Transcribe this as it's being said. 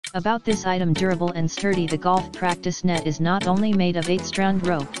About this item: durable and sturdy. The golf practice net is not only made of 8-strand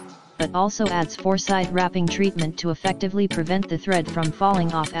rope, but also adds 4-side wrapping treatment to effectively prevent the thread from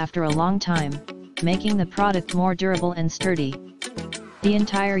falling off after a long time, making the product more durable and sturdy. The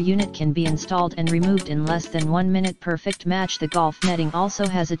entire unit can be installed and removed in less than 1 minute. Perfect match. The golf netting also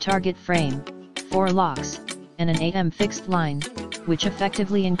has a target frame, 4 locks, and an 8mm fixed line, which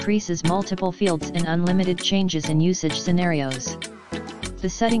effectively increases multiple fields and unlimited changes in usage scenarios. The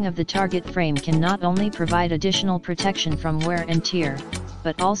setting of the target frame can not only provide additional protection from wear and tear,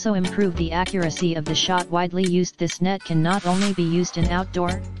 but also improve the accuracy of the shot. Widely used, this net can not only be used in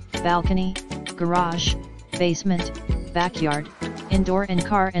outdoor, balcony, garage, basement, backyard, indoor and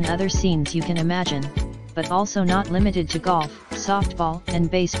car and other scenes you can imagine, but also not limited to golf, softball and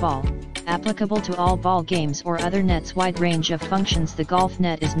baseball, applicable to all ball games or other nets. Wide range of functions. The golf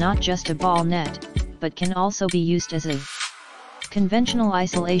net is not just a ball net, but can also be used as a conventional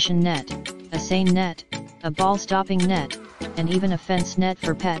isolation net, a seine net, a ball stopping net, and even a fence net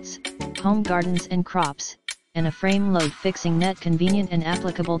for pets, home gardens and crops, and a frame load fixing net. Convenient and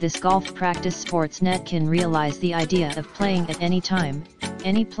applicable. This golf practice sports net can realize the idea of playing at any time,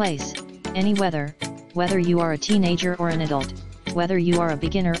 any place, any weather, whether you are a teenager or an adult, whether you are a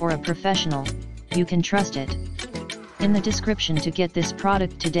beginner or a professional, you can trust it. In the description to get this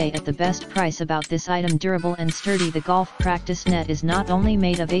product today at the best price. About this item: durable and sturdy. The golf practice net is not only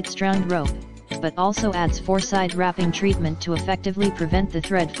made of 8-strand rope, but also adds 4-side wrapping treatment to effectively prevent the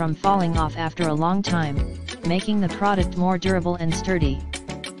thread from falling off after a long time, making the product more durable and sturdy.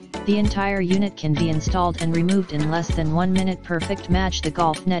 The entire unit can be installed and removed in less than 1 minute. Perfect match. The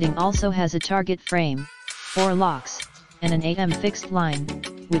golf netting also has a target frame, 4 locks, and an 8mm fixed line,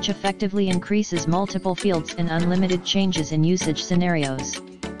 which effectively increases multiple fields and unlimited changes in usage scenarios.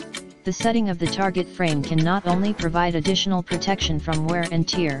 The setting of the target frame can not only provide additional protection from wear and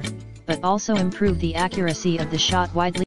tear, but also improve the accuracy of the shot. Widely